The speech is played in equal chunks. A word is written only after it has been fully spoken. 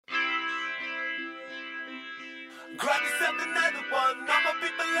Grab yourself another one. All my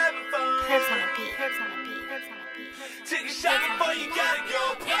people having fun. Herbs on a beat. Herbs on a beat. Herbs on a beat. Take a shot before you gotta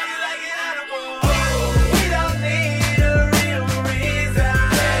go. Party like an animal. We don't need a real reason.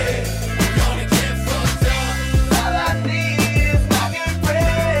 We're gonna get fucked up. All I need is my good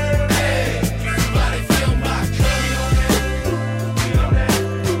friend. Somebody fill my cup.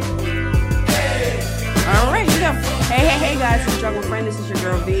 All right, here we go. Hey, guys, it's Drunk with Friend. This is your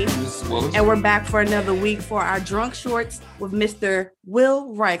girl V. And we're back for another week for our Drunk Shorts with Mr.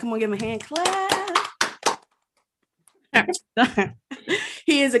 Will Wright. Come on, give him a hand clap.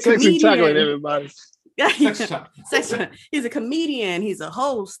 He is a comedian. Chocolate, everybody. He's a comedian. He's a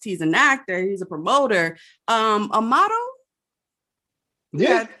host. He's an actor. He's a promoter. A model.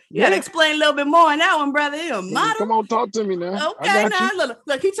 Yeah. You gotta explain a little bit more on that one, brother. You a model? Come on, talk to me now. Okay, now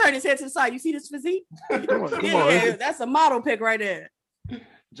look, he turned his head to the side. You see this physique? Come on. Yeah, that's a model pick right there.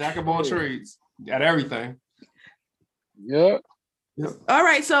 Jack of all trades. Got everything. Yeah. All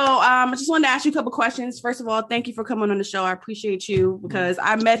right, so I just wanted to ask you a couple questions. First of all, thank you for coming on the show. I appreciate you because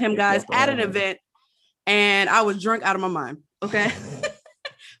I met him, guys, at an event, and I was drunk out of my mind. Okay,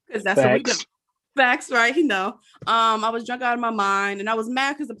 because that's what we do. Facts, right? You know, I was drunk out of my mind, and I was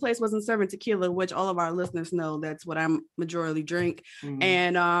mad because the place wasn't serving tequila, which all of our listeners know that's what I'm majority drink. Mm-hmm.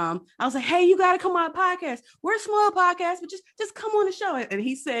 And I was like, "Hey, you got to come on a podcast. We're a small podcast, but just come on the show." And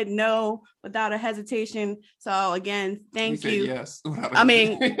he said no without a hesitation. So again, thank you. Yes. I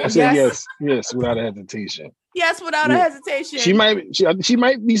mean, I said yes without a hesitation. Yes, without a hesitation. She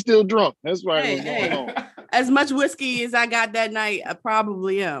might be still drunk. That's right. Hey. As much whiskey as I got that night, I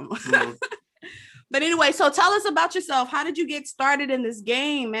probably am. Mm-hmm. But anyway, so tell us about yourself. How did you get started in this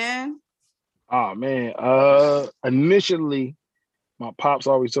game, man? Oh, man. Initially, my pops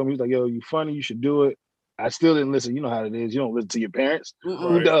always told me, he's like, yo, you funny, you should do it. I still didn't listen. You know how it is. You don't listen to your parents. Mm-mm.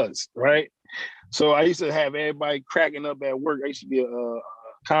 Who does, right? So I used to have everybody cracking up at work. I used to be a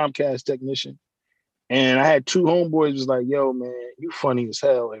Comcast technician. And I had two homeboys was like, yo, man, you funny as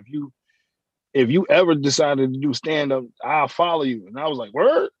hell. If you ever decided to do stand-up, I'll follow you. And I was like,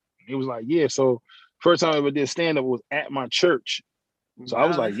 word? He was like, yeah. So first time I ever did stand-up was at my church. So I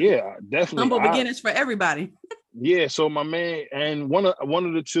was like, yeah, definitely. Humble beginnings for everybody. Yeah. So my man and one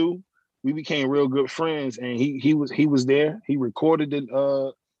of the two, we became real good friends, and he was there. He recorded it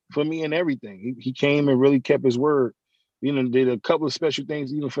for me and everything. He came and really kept his word. You know, did a couple of special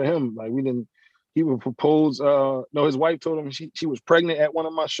things even for him. Like he would propose. His wife told him she was pregnant at one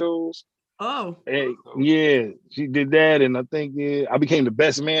of my shows. Oh, hey, yeah, she did that, and I think I became the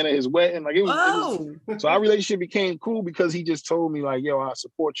best man at his wedding. Like it was, so our relationship became cool because he just told me like, "Yo, I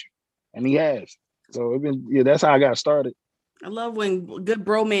support you," and he has. So that's how I got started. I love when good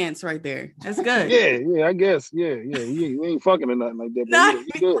bromance right there. That's good. yeah, I guess, yeah. We ain't fucking or nothing like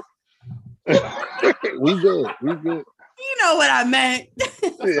that. But we good. we good. You know what I meant.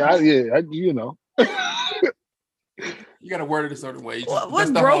 You know. You gotta word it a certain way.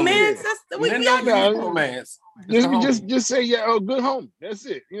 What's bromance? That's the way we got romance. Just say good home. That's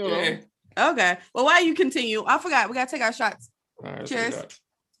it. You know. Yeah. Okay. Well, while you continue, I forgot we gotta take our shots. All right, cheers.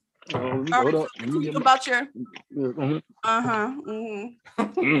 Hold up. About your. Oh.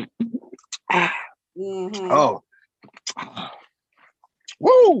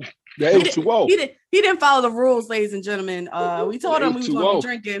 Woo! That was too old. He didn't follow the rules, ladies and gentlemen. We told him we was going to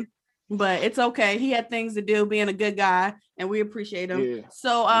be drinking. But it's okay. He had things to do, being a good guy, and we appreciate him. Yeah.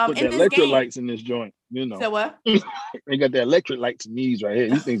 So, put in this game, lights in this joint, you know. So what? They got the electric lights in these right here.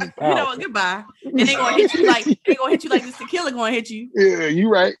 These things are powerful. You know what? Goodbye. And they gonna hit you like this tequila gonna hit you. Yeah, you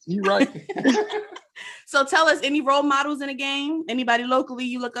right. So tell us, any role models in the game? Anybody locally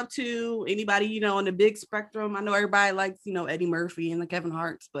you look up to? Anybody on the big spectrum? I know everybody likes Eddie Murphy and the Kevin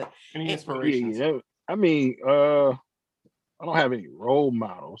Harts, but any inspirations? Yeah. I mean, I don't have any role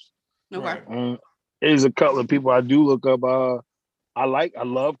models. Okay. There's a couple of people I do look up. I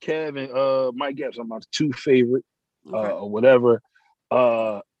love Kev and Mike Epps. I'm my two favorite, or whatever.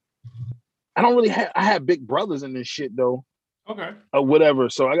 I don't really have. I have big brothers in this shit though. Okay. Whatever.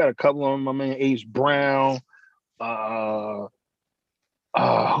 So I got a couple of them. My man Ace Brown. Who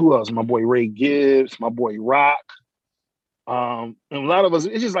else? My boy Ray Gibbs. My boy Rock. And a lot of us.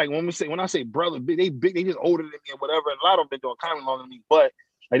 It's just like when I say brother, they big. They just older than me or whatever. And a lot of them been doing comedy longer than me, but.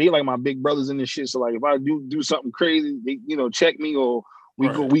 Like they like my big brothers in this shit. So like if I do something crazy, they check me or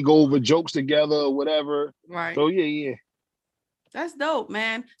we go over jokes together or whatever. Right. So yeah. That's dope,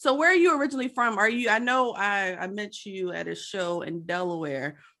 man. So where are you originally from? I know I met you at a show in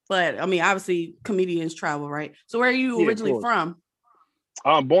Delaware, but I mean obviously comedians travel, right? So where are you originally from?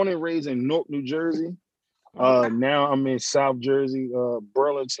 I'm born and raised in Newark, New Jersey. Now I'm in South Jersey,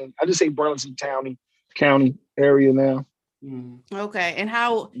 Burlington. I just say Burlington County. County area now. Okay. And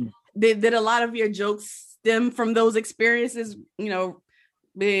how did a lot of your jokes stem from those experiences,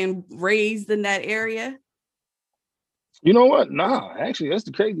 being raised in that area? You know what? Nah, actually, that's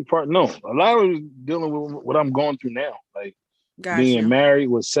the crazy part. No, a lot of it is dealing with what I'm going through now, like being married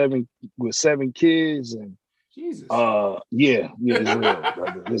with seven kids, and Jesus. Yeah, it's real,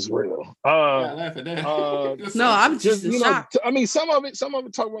 brother. It's real. Laugh at that. No, I'm just shocked. I mean, some of it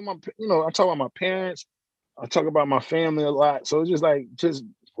talk about I talk about my parents. I talk about my family a lot. So it's just like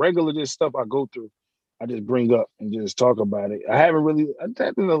regular just stuff I go through. I just bring up and just talk about it. I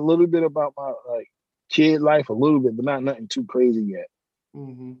tapped in a little bit about my kid life a little bit, but not nothing too crazy yet.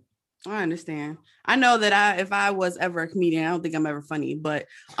 Mm-hmm. I understand. I know that if I was ever a comedian, I don't think I'm ever funny, but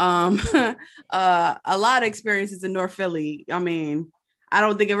a lot of experiences in North Philly. I mean, I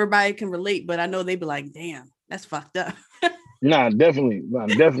don't think everybody can relate, but I know they'd be like, damn, that's fucked up. Nah, definitely.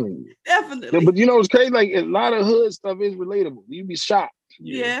 Definitely. But it's crazy. Like a lot of hood stuff is relatable. You'd be shocked.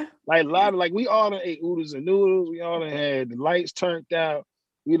 Yeah. Like a lot of we all done ate oodles and noodles. We all done had the lights turned out.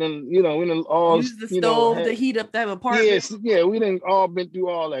 We done all use the stove to heat up that apartment. Yes, yeah, we done all been through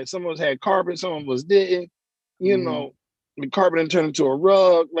all that. Some of us had carpet, some of us didn't. The carpet done turned into a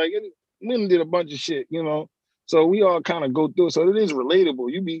rug. Like we done did a bunch of shit. So we all kind of go through it. So it is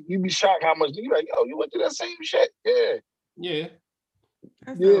relatable. You be shocked how much you like. Oh, you went through that same shit. Yeah. Yeah.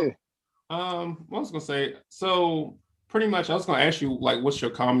 Yeah. I was gonna say, so pretty much I was gonna ask you, like, what's your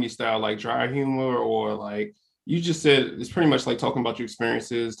comedy style? Like dry humor, or like you just said it's pretty much like talking about your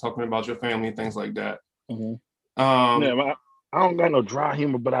experiences, talking about your family, things like that. Mm-hmm. I don't got no dry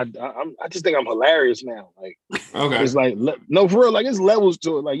humor, but I just think I'm hilarious now. Like, okay, it's like no, for real. Like, it's levels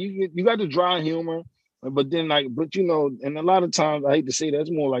to it. Like you got the dry humor, but then and a lot of times I hate to say that,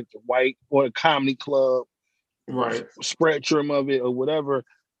 it's more like the white or the comedy club, right? Spectrum of it or whatever.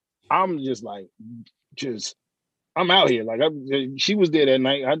 I'm just I'm out here. Like she was there that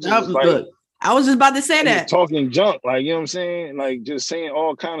night. I was just about to say that. Talking junk, like, you know what I'm saying? Like, just saying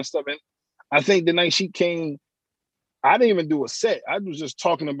all kind of stuff. And I think the night she came, I didn't even do a set. I was just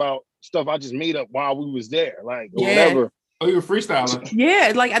talking about stuff I just made up while we was there, like, or whatever. Oh, you were freestyling?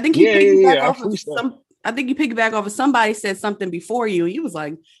 Yeah, like I think you piggyback off of I think you piggyback off of somebody said something before you. You was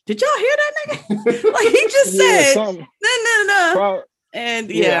like, "Did y'all hear that nigga?" Like he just said, "No." And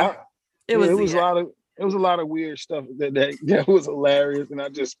it was a lot of weird stuff that was hilarious, and I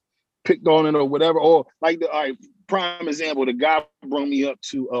just picked on it or whatever. Or like prime example, the guy brought me up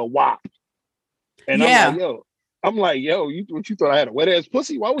to WAP, and I'm like, yo, you thought I had a wet ass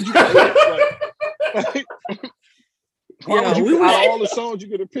pussy? Why would you play that? Why would you out of all the songs you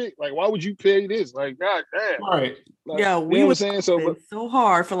could have picked? Like, why would you play this? Like, god damn. Right. Like, we were saying so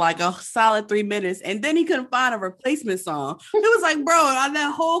hard for like a solid 3 minutes, and then he couldn't find a replacement song. It was like, bro, on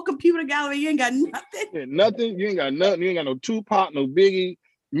that whole computer gallery, you ain't got nothing. Yeah, nothing. You ain't got nothing. You ain't got no Tupac, no Biggie,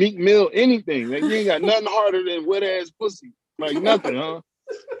 Meek Mill, anything. Like, you ain't got nothing harder than wet ass pussy. Like, nothing, huh?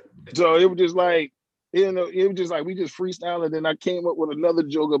 So it was just like, it was just like we just freestyled, and then I came up with another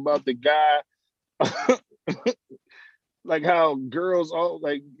joke about the guy. Like how girls I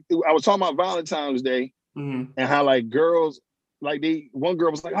was talking about Valentine's Day, and how like girls, like one girl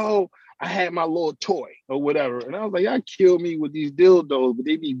was like, "Oh, I had my little toy or whatever," and I was like, "Y'all kill me with these dildos, but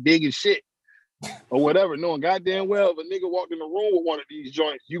they be big as shit or whatever." Knowing goddamn well if a nigga walked in the room with one of these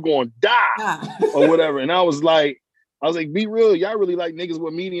joints, you gonna die or whatever. And I was like, be real, y'all really like niggas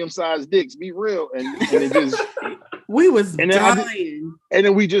with medium-sized dicks. Be real, and it just. We was dying. And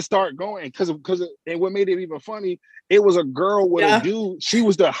then we just start going because and what made it even funny, it was a girl with a dude. She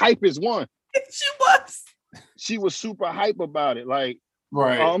was the hypest one. She was super hype about it. Like,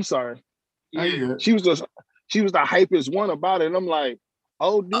 right. Oh, I'm sorry. She was the hypest one about it. And I'm like,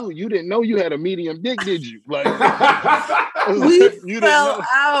 oh, dude, you didn't know you had a medium dick, did you? Like, we fell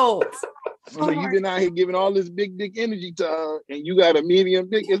out. So you've been out here giving all this big dick energy to her, and you got a medium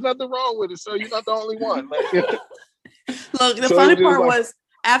dick. There's nothing wrong with it, so you're not the only one. Like, look, the funny part was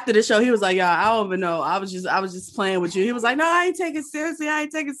after the show, he was like, "Y'all, I don't even know. I was just playing with you." He was like, "No, I ain't taking it seriously.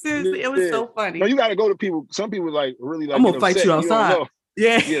 It was so funny." No, you got to go to people. Some people like really like. I'm gonna fight you outside.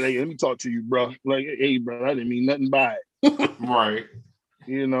 Yeah. Like, let me talk to you, bro. Like, hey, bro, I didn't mean nothing by it. Right.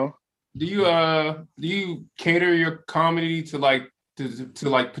 Do you cater your comedy to like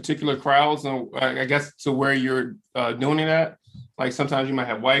particular crowds, and I guess to where you're doing it at? Like sometimes you might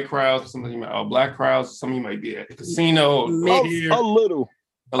have white crowds, sometimes you might have black crowds, some you might be at the casino. A little.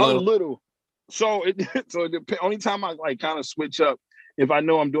 So it depends. Only time I like kind of switch up if I'm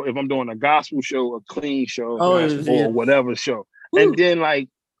doing a gospel show, a clean show, or whatever show. Ooh. And then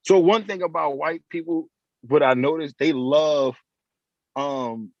so one thing about white people, what I noticed, they love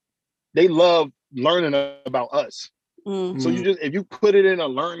they love learning about us. Mm-hmm. So you just, if you put it in a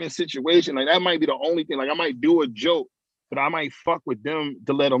learning situation, like that might be the only thing. Like I might do a joke, but I might fuck with them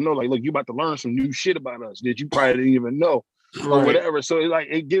to let them know, like, look, you about to learn some new shit about us that you probably didn't even know, or whatever. So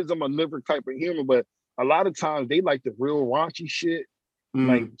it gives them a different type of humor. But a lot of times they like the real raunchy shit,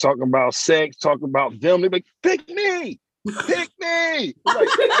 like talking about sex, talking about them. They're like, pick me. Like,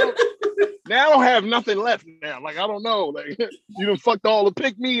 now I don't have nothing left now. Like, I don't know. Like, you done fucked all the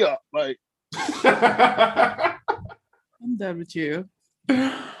pick me up. Like, I'm done with you.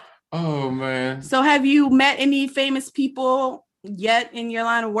 Oh man. So have you met any famous people yet in your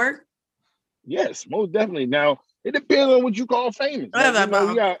line of work? Yes, most definitely. Now it depends on what you call famous. Like,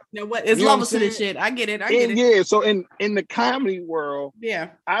 what is levels to this shit? I get it. Yeah. So in the comedy world, yeah,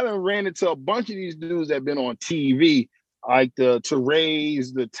 I done ran into a bunch of these dudes that been on TV, like the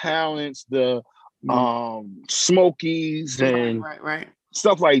Terrays, the Talents, the Smokies, and right,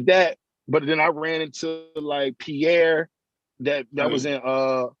 stuff like that. But then I ran into like Pierre, that was in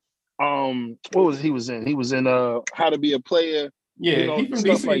what was he was in? He was in How to Be a Player. Yeah, he from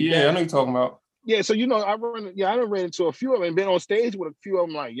DC. Like that. I know you're talking about. Yeah, so I done ran into a few of them and been on stage with a few of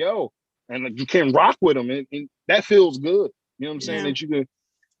them, like, yo, and like, you can rock with them, and that feels good. You know what I'm saying? That you can,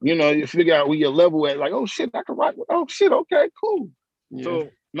 you figure out where your level at, like, oh shit, I can rock with, oh shit, okay, cool. Yeah. So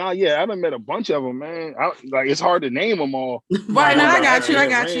I done met a bunch of them, man. It's hard to name them all. Right, now I got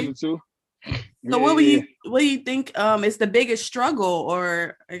you. So what do you think is the biggest struggle,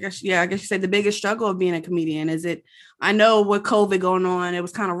 or I guess you said the biggest struggle of being a comedian? Is it, I know with COVID going on, it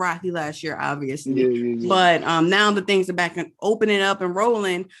was kind of rocky last year, obviously. But now that things are back and opening up and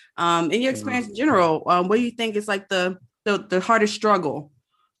rolling, in your experience in general, what do you think is like the hardest struggle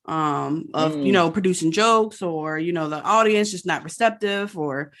of producing jokes, or the audience just not receptive,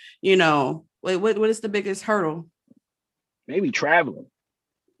 or what is the biggest hurdle? Maybe traveling.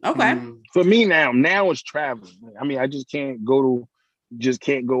 Okay. For me now it's traveling. I mean, I just can't go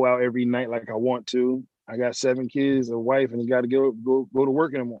out every night like I want to. I got 7 kids, a wife, and you got to go to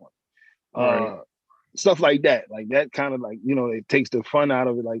work in the morning. Right. Stuff like that. Like that kind of like, it takes the fun out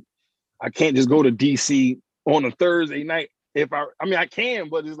of it. Like I can't just go to DC on a Thursday night. I can,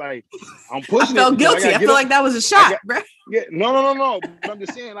 but it's like I'm pushing. I felt guilty. I feel like that was a shot, right? Yeah, no. But I'm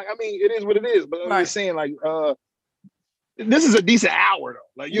just saying, like, I mean, it is what it is. But I'm just saying, like, this is a decent hour though.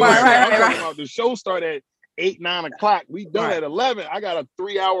 Like, I'm talking about the show start at 8, 9 o'clock. We done at 11. I got a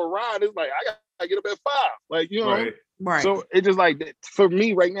 3-hour ride. It's like I gotta get up at 5. Like, Right. So it's just like that. For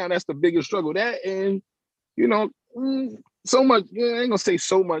me right now, that's the biggest struggle. That, and so much. I ain't gonna say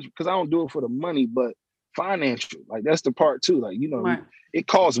so much because I don't do it for the money, but financial. Like that's the part too. Like it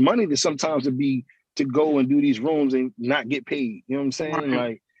costs money to sometimes to go and do these rooms and not get paid. You know what I'm saying? Right.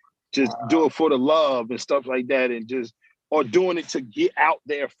 Like just do it for the love and stuff like that, and just. Or doing it to get out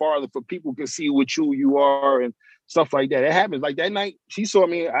there farther for people can see what you are and stuff like that. It happens. Like that night, she saw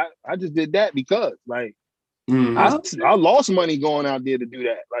me. I just did that because, like, I lost money going out there to do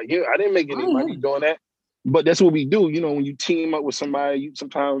that. Like, I didn't make any money doing that. But that's what we do. When you team up with somebody,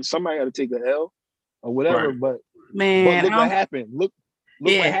 sometimes somebody got to take a L or whatever. Right. But look what happened. Look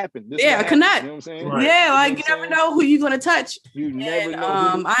what happened. Connect. You know what I'm saying? Right. Yeah, like you never know who you're gonna touch. You never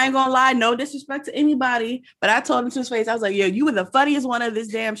know. I ain't gonna lie, no disrespect to anybody, but I told him to his face, I was like, yo, you were the funniest one of this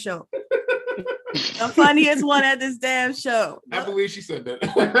damn show. The funniest one at this damn show. I believe she said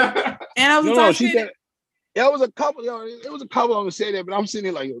that. And I was she said it was a couple, it was a couple of them say that, but I'm sitting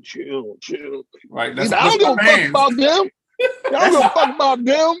there like, yo, chill. Right. I don't give a fuck about them. I don't give a fuck about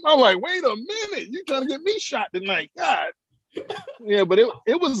them. I'm like, wait a minute, you trying to get me shot tonight. God. Yeah, but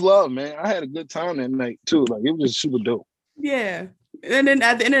it was love, man. I had a good time that night too. Like it was just super dope. Yeah. And then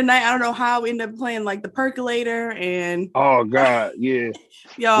at the end of the night, I don't know how we ended up playing like the percolator and oh god, yeah.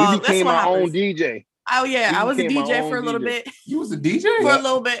 Y'all, we became our own DJ. Oh yeah, I was a DJ for a little bit. You was a DJ? For a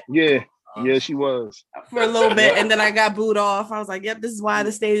little bit. Yeah. Yeah, she was. For a little bit, and then I got booed off. I was like, yep, this is why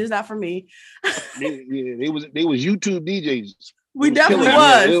the stage is not for me. They was YouTube DJs. We definitely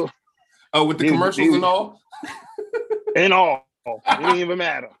was. Oh, with the commercials and all? And all. It ain't even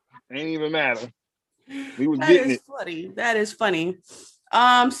matter. We was getting it. Funny. That is funny.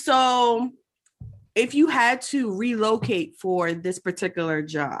 So if you had to relocate for this particular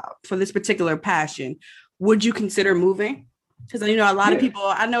job, for this particular passion, would you consider moving? Because a lot of people,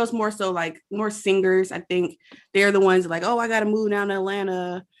 I know it's more so like more singers. I think they're the ones like, oh, I got to move down to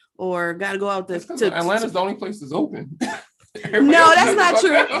Atlanta or got to go out to Atlanta's the only place that's open. No, that's not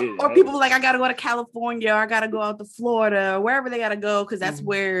true. Or people like, I got to go to California, or I got to go out to Florida, or wherever they got to go, because that's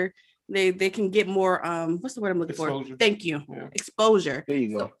where they can get more. What's the word I'm looking for? Thank you. Yeah. Exposure. There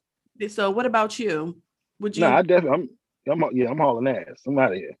you go. So what about you? Would you? No, I definitely. I'm hauling ass. I'm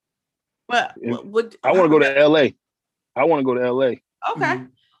out of here. But I want to go to LA. I want to go to LA. Okay. Mhm.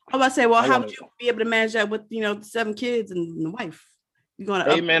 I was about to say, well, how wanna- would you be able to manage that with, the 7 kids and the wife? You're going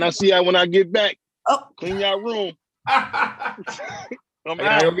to Hey man, I see y'all when I get back. Oh, Clean y'all room. I I'm gotta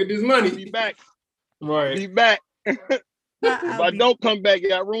out. go get this Be money. back. Right. Be back. If I'll I be- don't come back,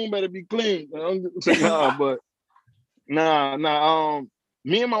 y'all room better be clean. But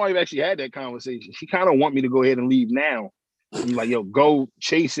me and my wife actually had that conversation. She kind of want me to go ahead and leave now. I'm like, yo, go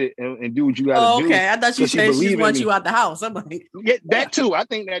chase it and do what you gotta do. okay. I thought you 'Cause she said she believe just in wants me. you out the house. I'm like, Yeah, that too. I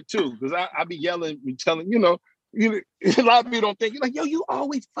think that too. Because I be yelling and telling, a lot of people don't think, you're like, yo, you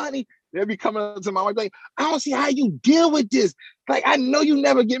always funny. They'll be coming up to my wife like, I don't see how you deal with this. Like, I know you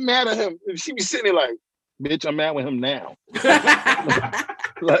never get mad at him. And she be sitting there like, bitch, I'm mad with him now.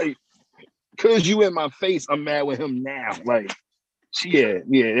 Like, cause you in my face, I'm mad with him now. Like, yeah,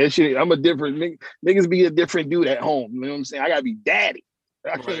 that shit. I'm a different niggas be a different dude at home. You know what I'm saying? I gotta be daddy.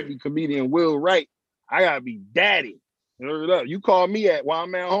 I can't be comedian Will Wright. I gotta be daddy. Word up. You call me while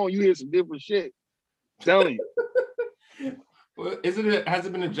I'm at home, you hear some different shit. I'm telling you. Well, has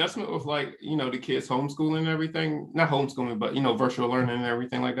it been adjustment with like, the kids homeschooling and everything? Not homeschooling, but virtual learning and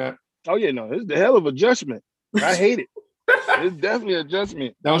everything like that. Oh yeah, no, it's the hell of adjustment. I hate it. It's definitely an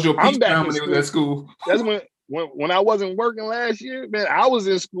adjustment. That was your I'm peak back time in when it was at school. That's when I wasn't working last year, man, I was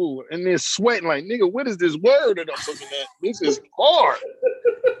in school and then sweating like, nigga, what is this word that I'm looking at? This is hard.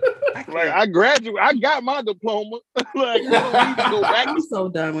 Like I graduated, I got my diploma. Like I don't need to go back. I'm so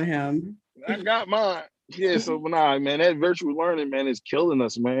done with him. I got mine. Yeah, so nah, man, that virtual learning, man, is killing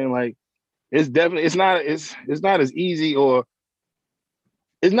us, man. Like it's definitely it's not as easy, or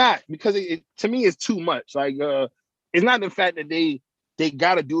it's not, because it to me it's too much. Like it's not the fact that they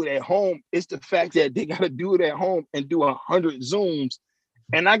gotta do it at home. It's the fact that they gotta do it at home and do 100 Zooms.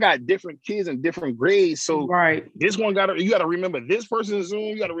 And I got different kids in different grades. So Right. this one you gotta remember this person's Zoom,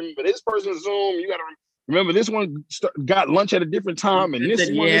 you gotta remember this person's Zoom, you gotta remember this one got lunch at a different time, and this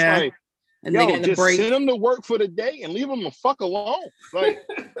one is like, And they yo, getting a just break. send them to work for the day and leave them the fuck alone. Like,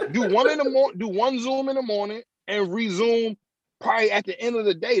 do one Zoom in the morning and resume probably at the end of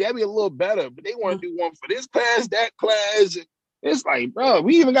the day. That'd be a little better. But they want to do one for this class, that class. It's like, bro,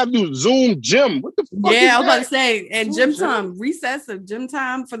 we even got to do Zoom gym. What the fuck? Yeah, I was about to that? say, and Zoom gym time, recess of gym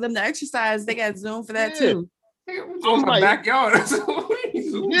time for them to exercise. They got Zoom for that Yeah. too. On my backyard.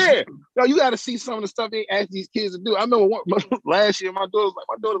 Yeah, yo, you got to see some of the stuff they ask these kids to do. I remember last year, my daughter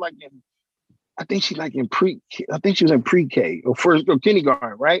I think she was in pre-K or first or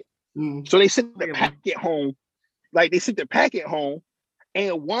kindergarten, right? Mm. So they sent the packet home. Like they sent the packet home,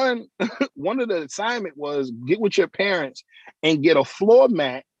 and one of the assignment was get with your parents and get a floor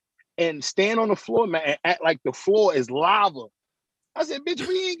mat and stand on the floor mat and act like the floor is lava. I said, bitch,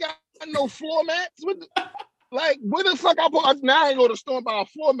 we ain't got no floor mats. What the fuck now I go to the store and buy a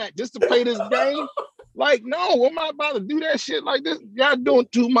floor mat just to play this game? Like, no, I'm not about to do that shit like this. Y'all doing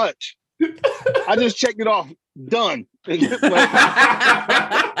too much. I just checked it off. Done.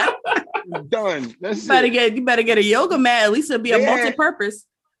 Done. That's You better get a yoga mat. At least it'll be a multi-purpose.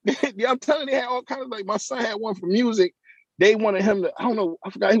 Yeah, I'm telling you, they had all kinds of, like, my son had one for music. They wanted him to, I don't know, I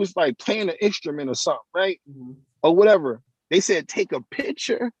forgot, he was like playing an instrument or something, right? Mm-hmm. Or whatever. They said take a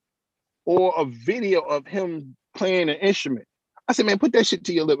picture or a video of him playing an instrument. I said, man, put that shit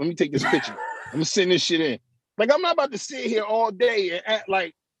to your lip. Let me take this picture. I'm gonna send this shit in. Like, I'm not about to sit here all day and act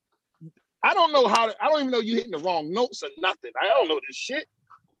like I don't even know you hitting the wrong notes or nothing. I don't know this shit.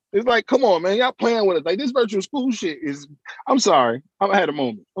 It's like, come on, man, y'all playing with it. Like, this virtual school shit is, I'm sorry. I had a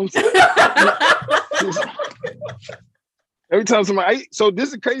moment. I'm sorry. Every time so this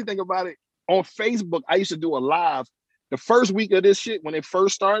is the crazy thing about it. On Facebook, I used to do a live. The first week of this shit, when it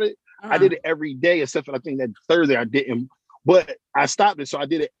first started, I did it every day, except for I think that Thursday I didn't. But I stopped it, so I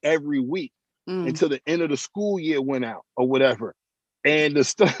did it every week until the end of the school year went out or whatever. And the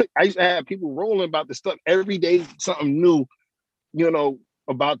stuff, I used to have people rolling about the stuff every day, something new,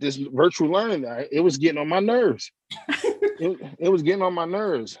 about this virtual learning. It was getting on my nerves. It was getting on my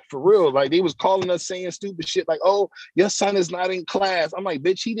nerves, for real. Like, they was calling us saying stupid shit like, oh, your son is not in class. I'm like,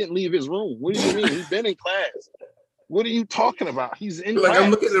 bitch, he didn't leave his room. What do you mean? He's been in class. What are you talking about? He's in class. I'm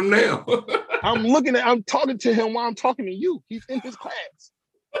looking at him now. I'm talking to him while I'm talking to you. He's in his class.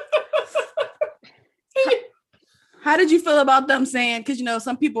 How did you feel about them saying, because,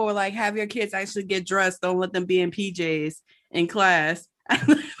 some people were like, have your kids actually get dressed. Don't let them be in PJs in class.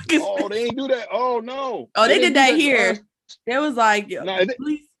 Oh, they ain't do that. Oh, no. Oh, they did that here. It was like,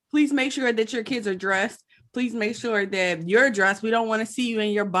 please make sure that your kids are dressed. Please make sure that you're dressed. We don't want to see you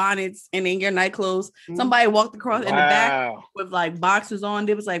in your bonnets and in your night clothes. Somebody walked across in the back with like boxers on.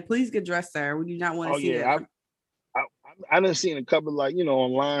 They was like, please get dressed, sir. We do not want to see that. I I done seen a couple like,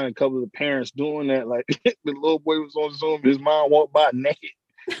 online, a couple of the parents doing that. Like the little boy was on Zoom, his mom walked by naked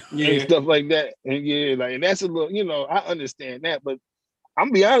and stuff like that. And and that's a little, I understand that, but I'm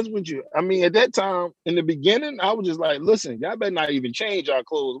gonna be honest with you. I mean, at that time, in the beginning, I was just like, listen, y'all better not even change our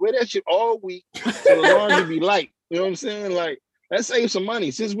clothes. Wear that shit all week so the laundry be light. You know what I'm saying? Like, let's save some money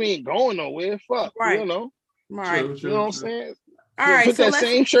since we ain't going nowhere. Fuck, Right. Right. True, you know what I'm saying? All right. Put that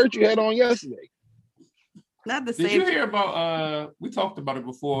same shirt you had on yesterday. Not the same. Did you hear about, we talked about it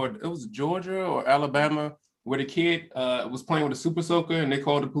before, it was Georgia or Alabama, where the kid was playing with a super soaker and they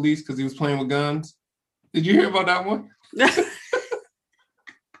called the police because he was playing with guns? Did you hear about that one?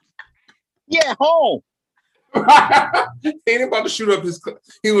 Yeah, home. He ain't about to shoot up his.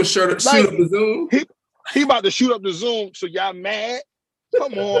 He was shoot up the Zoom. He about to shoot up the Zoom. So y'all mad?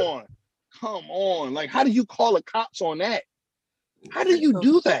 Come on. Like, how do you call the cops on that? How do you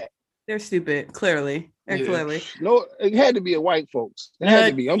do that? They're stupid. Clearly, clearly. No, it had to be a white folks. It had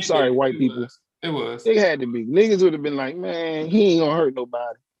to be. I'm sorry, white people. It was. It had to be. Niggas would have been like, man, he ain't gonna hurt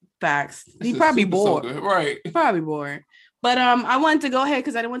nobody. Facts. He probably bored. Right. Probably bored. But I wanted to go ahead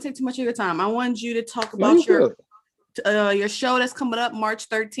because I didn't want to take too much of your time. I wanted you to talk about your show that's coming up March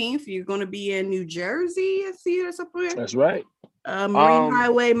 13th. You're going to be in New Jersey. I see it or something. That's right. Marine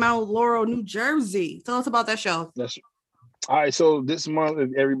Highway, Mount Laurel, New Jersey. Tell us about that show. All right. So this month,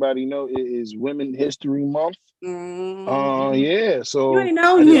 if everybody know, it is Women's History Month. Mm-hmm. Yeah. So you already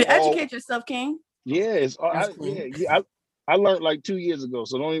know. You need to educate yourself, King. Yeah. I learned like 2 years ago,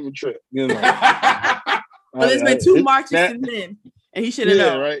 so don't even trip. But there's been 2 marches since then, and he should have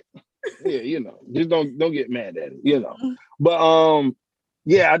known. Right. Yeah, just don't get mad at it, But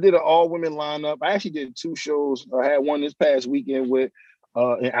I did an all women lineup. I actually did 2 shows. I had one this past weekend with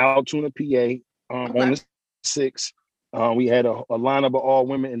in Altoona, PA, on the 6th. We had a lineup of all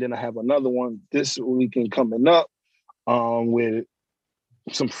women, and then I have another one this weekend coming up with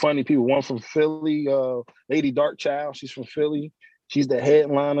some funny people. One from Philly, Lady Darkchild. She's from Philly. She's the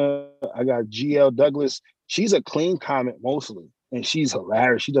headliner. I got GL Douglas. She's a clean comic mostly, and she's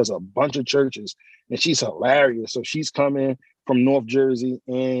hilarious. She does a bunch of churches, and she's hilarious. So she's coming from North Jersey,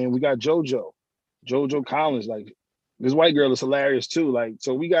 and we got JoJo Collins. Like, this white girl is hilarious too. Like,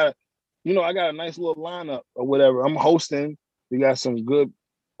 so we got, I got a nice little lineup or whatever. I'm hosting. We got some good.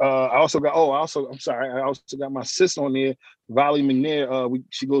 I also got my sister on there, Valerie McNair.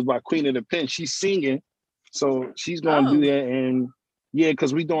 She goes by Queen of the Pen. She's singing, so she's going to do that. And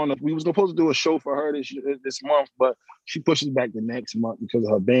because we was supposed to do a show for her this month, but she pushes back the next month because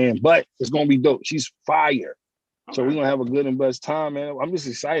of her band. But it's gonna be dope. She's fire. So we're gonna have a good and best time, man. I'm just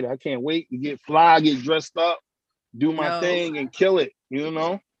excited. I can't wait to get dressed up, do my thing, and kill it.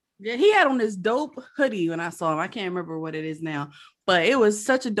 Yeah, he had on this dope hoodie when I saw him. I can't remember what it is now, but it was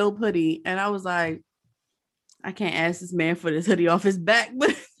such a dope hoodie, and I was like, I can't ask this man for this hoodie off his back,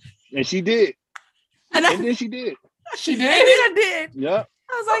 but and she did, and then she did. She did. And then I did. Yeah.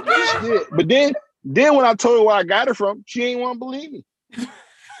 I was like, yeah. She did. But then when I told her where I got it from, she ain't want to believe me.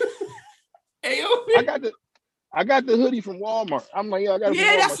 I got the hoodie from Walmart. I'm like, I got it from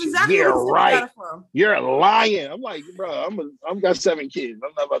Walmart. That's exactly where I got it from. You're lying. I'm like, bro, I've got 7 kids.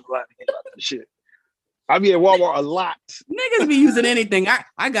 I'm not about to lie about this shit. I be at Walmart a lot. Niggas be using anything.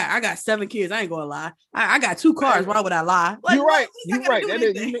 I got 7 kids. I ain't gonna lie. I got 2 cars. Why would I lie? Like, you're right. You're right. That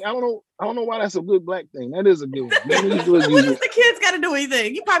is, I don't know why that's a good black thing. That is a good one. What does the kids got to do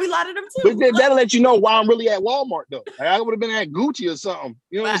anything? You probably lied to them too. But that'll let you know why I'm really at Walmart though. Like, I would have been at Gucci or something.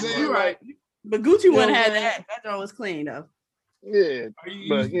 You know what I'm saying? You're right. But Gucci wouldn't have that. That joint was clean though. Yeah. Are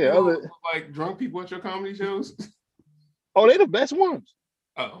you like drunk people at your comedy shows? Oh, they're the best ones.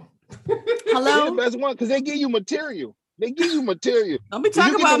 Oh. Hello? They're the best ones because they give you material. Don't be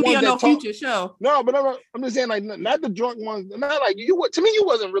talking about me on no future show. No, but I'm just saying, like, not the drunk ones. Not like you. To me, you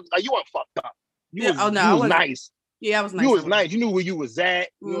wasn't really like you weren't fucked up. You was nice. Yeah, I was nice. You was nice. You knew where you was at.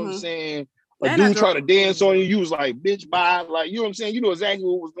 You know what I'm saying? A And dude tried to dance on you. You was like, bitch, bye. Like, you know what I'm saying? You know exactly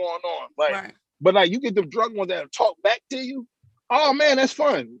what was going on. Like, right. But like, you get the drunk ones that talk back to you. Oh man, that's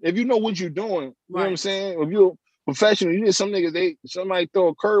fun. If you know what you're doing, you know what I'm saying? If you're professional, you get some niggas. Somebody throw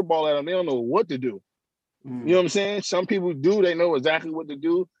a curveball at them. They don't know what to do. You know what I'm saying? Some people do. They know exactly what to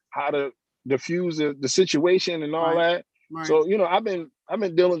do, how to diffuse the situation and all that. Right. So I've been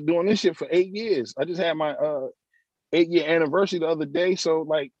doing this shit for 8 years. I just had my 8-year anniversary the other day. So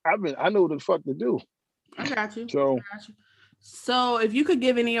like I know what the fuck to do. I got you. So if you could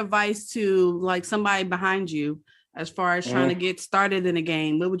give any advice to like somebody behind you as far as trying to get started in a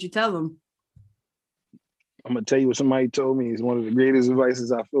game, what would you tell them? I'm gonna tell you what somebody told me is one of the greatest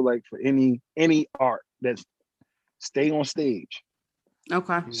advices I feel like for any art. That's stay on stage.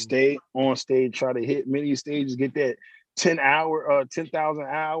 Okay. Stay on stage. Try to hit many stages. Get 10,000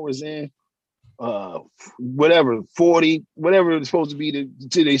 hours in, whatever, 40, whatever it's supposed to be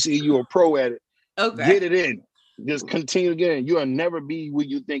till they see you a pro at it. Okay. Get it in. Just continue getting. You'll never be where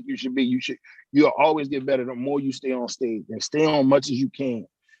you think you should be. You'll always get better the more you stay on stage, and stay on much as you can.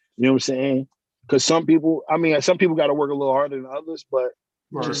 You know what I'm saying? Because some people got to work a little harder than others, but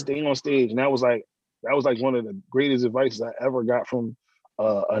just staying on stage. And that was like one of the greatest advice I ever got from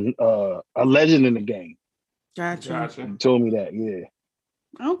a legend in the game. Gotcha. He told me that, yeah.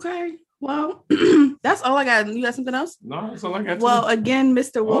 Okay. Well, that's all I got. You got something else? No, that's all I got. Well, again,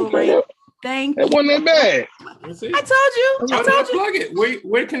 Mr. Will Wright, thank you. It wasn't that bad. I told you. Plug it.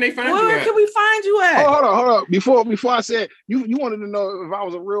 Where can they find you Where at? can we find you at? Oh, hold on. Before I said you wanted to know if I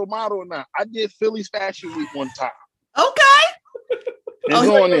was a real model or not. I did Philly's Fashion Week one time. Okay. It's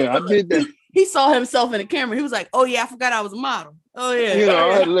on there. I did that. He saw himself in the camera. He was like, "Oh yeah, I forgot I was a model." Oh yeah. You know,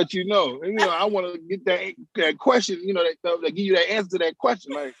 I had to let you know. You know, I want to get that question. You know, that give you that answer to that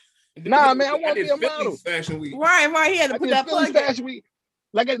question. Like, nah, man, I want to be a model. Fashion Week. Right. He had to put that plug in. Fashion Week.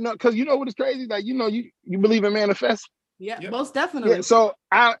 Like, because you know what is crazy? Like, you know, you believe in manifest. Yeah, most definitely. Yeah, so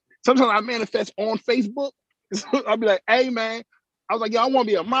sometimes I manifest on Facebook. I'll be like, hey man, I was like, yo, I want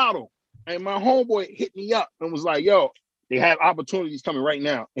to be a model. And my homeboy hit me up and was like, yo, they have opportunities coming right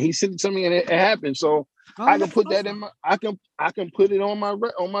now. And he sent it to me and it happened. So I can put that in my I can put it on my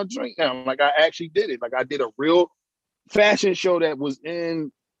drink now. Like I actually did it. Like I did a real fashion show that was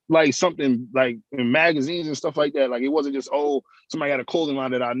in like something like in magazines and stuff like that. Like it wasn't just somebody had a clothing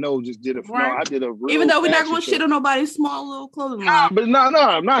line that I know just did it. Right. No, I did a real. Even though we're not going to shit on nobody's small little clothing line. line. But no,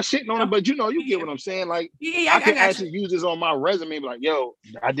 I'm not shitting on it. But you know, you get what I'm saying. Like I can actually use this on my resume. Be like, yo,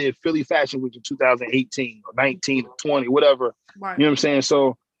 I did Philly Fashion Week in 2018 or 19 or 20, whatever. Right. You know what I'm saying?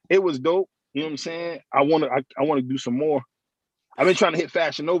 So it was dope. You know what I'm saying? I want to do some more. I've been trying to hit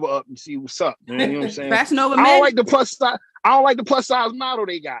Fashion Nova up and see what's up. Man. You know what I'm saying? Fashion Nova. I don't like the plus size. I don't like the plus size model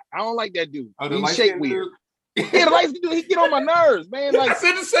they got. I don't like that dude. He's shake weird. Yeah, the light dude, he get on my nerves, man. Like I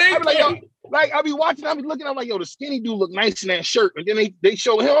said the same thing. Like, yo, like I be watching, I be looking, I'm like, yo, the skinny dude look nice in that shirt. And then they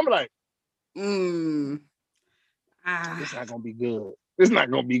show him, I'm like, it's not gonna be good. It's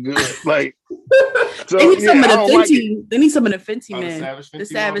not gonna be good. Like so, they need some of the Fenty. Like they need some of the Fenty men. The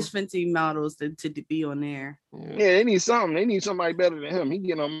Savage Fenty models to be on there. Yeah, they need something. They need somebody better than him. He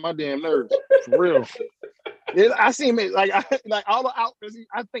getting on my damn nerves. For real. I seen him like all the outfits.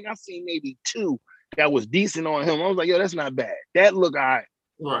 I think I seen maybe 2 that was decent on him. I was like, yo, that's not bad. That look all right.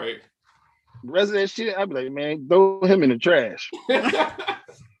 Right. The rest of that shit, I'd be like, man, throw him in the trash. It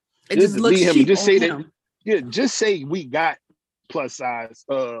just looks cheap just on say him. that. Yeah, just say we got plus size,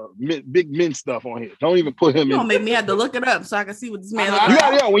 big men stuff on here. Don't even put him in. Don't make me have to look it up so I can see what this man looks like.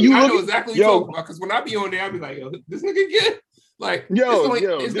 I know exactly what you're talking about. Because when I be on there, I be like, yo, this nigga get. Like,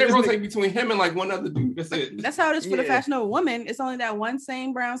 it's they rotate between him and like one other dude. That's it. That's how it is for the Fashion Nova woman. It's only that one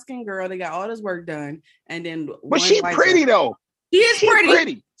same brown skin girl that got all this work done, and then. But she's pretty though. She is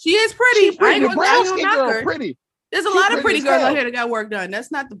pretty. She is pretty. She's pretty. The brown skin girl pretty. There's a lot of pretty girls out here that got work done.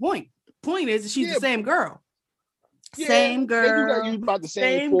 That's not the point. The point is that she's the same girl. Yeah, same girl. They do got used about the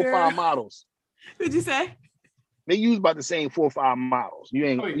same 4 or 5 models. What'd you say? They use about the same 4 or 5 models. You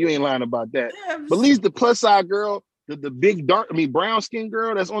ain't lying about that. Yeah, but at least the plus size girl. The big brown skin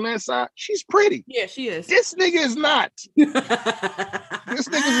girl that's on that side, she's pretty. Yeah, she is. This nigga is not. This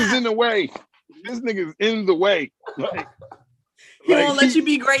nigga is in the way. This nigga is in the way. He won't let you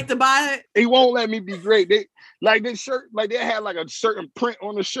be great to buy it. He won't let me be great. They like this shirt, like they had like a certain print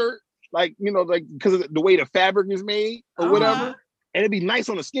on the shirt, like you know, like because of the way the fabric is made or whatever. And it'd be nice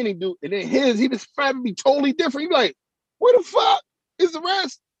on the skinny dude, and then his fabric be totally different. You'd be like, where the fuck is the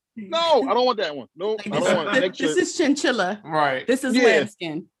rest? No, I don't want that one. No, I don't want that. This is chinchilla. Right. This is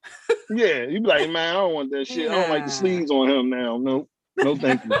lambskin. Yeah, you be like, man, I don't want that shit. I don't like the sleeves on him now. No,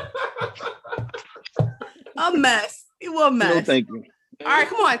 thank you. A mess. You a mess. No, thank you. All right,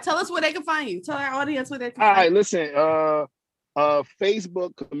 come on. Tell us where they can find you. Tell our audience where they can find you. All right, listen.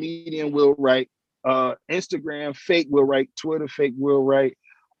 Facebook, comedian Will Wright. Instagram, fake Will Wright. Twitter, fake Will Wright.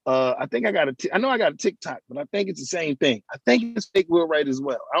 I think I got I know I got a TikTok, but I think it's the same thing. I think it's fake Will Wright as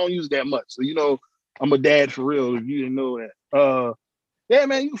well. I don't use that much. So, you know, I'm a dad for real if you didn't know that. Yeah,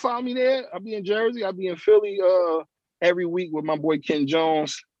 man, you can follow me there. I'll be in Jersey. I'll be in Philly every week with my boy Ken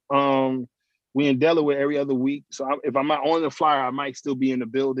Jones. We in Delaware every other week. So if I'm not on the flyer, I might still be in the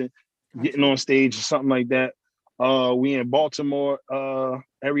building, getting on stage or something like that. We in Baltimore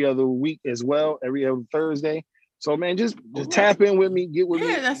every other week as well, every other Thursday. So man, just tap in with me, get with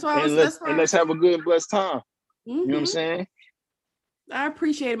me, that's why let's have a good and blessed time. Mm-hmm. You know what I'm saying? I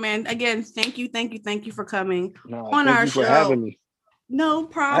appreciate it, man. Again, thank you for coming on our show. For having me. No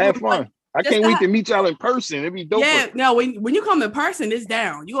problem. I had fun. I can't wait to meet y'all in person. It'd be dope. Yeah, no, when you come in person, it's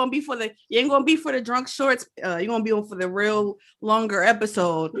down. You ain't gonna be for the drunk shorts. You're gonna be on for the real longer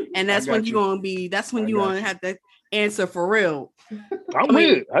episode, and that's when you're gonna have to answer for real. I'm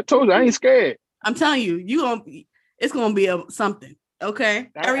with it. I told you I ain't scared. I'm telling you, it's gonna be something. Okay,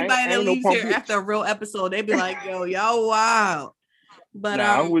 everybody that leaves here after a real episode, they be like, "Yo, y'all wild." But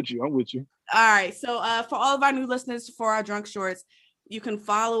I'm with you. All right, so for all of our new listeners, for our drunk shorts, you can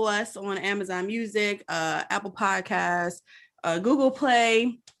follow us on Amazon Music, Apple Podcasts, Google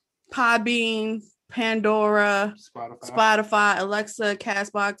Play, Podbean, Pandora, Spotify, Alexa,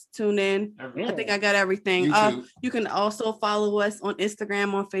 Castbox, TuneIn. I think I got everything. You can also follow us on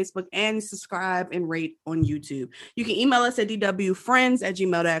Instagram, on Facebook, and subscribe and rate on YouTube. You can email us at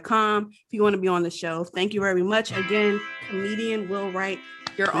dwfriends@gmail.com if you want to be on the show. Thank you very much. Again, comedian Will Wright.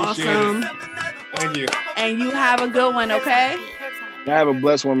 You're awesome. Thank you. And you have a good one, okay? I have a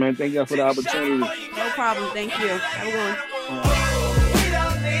blessed one, man. Thank you for the opportunity. No problem. Thank you. Have a good one.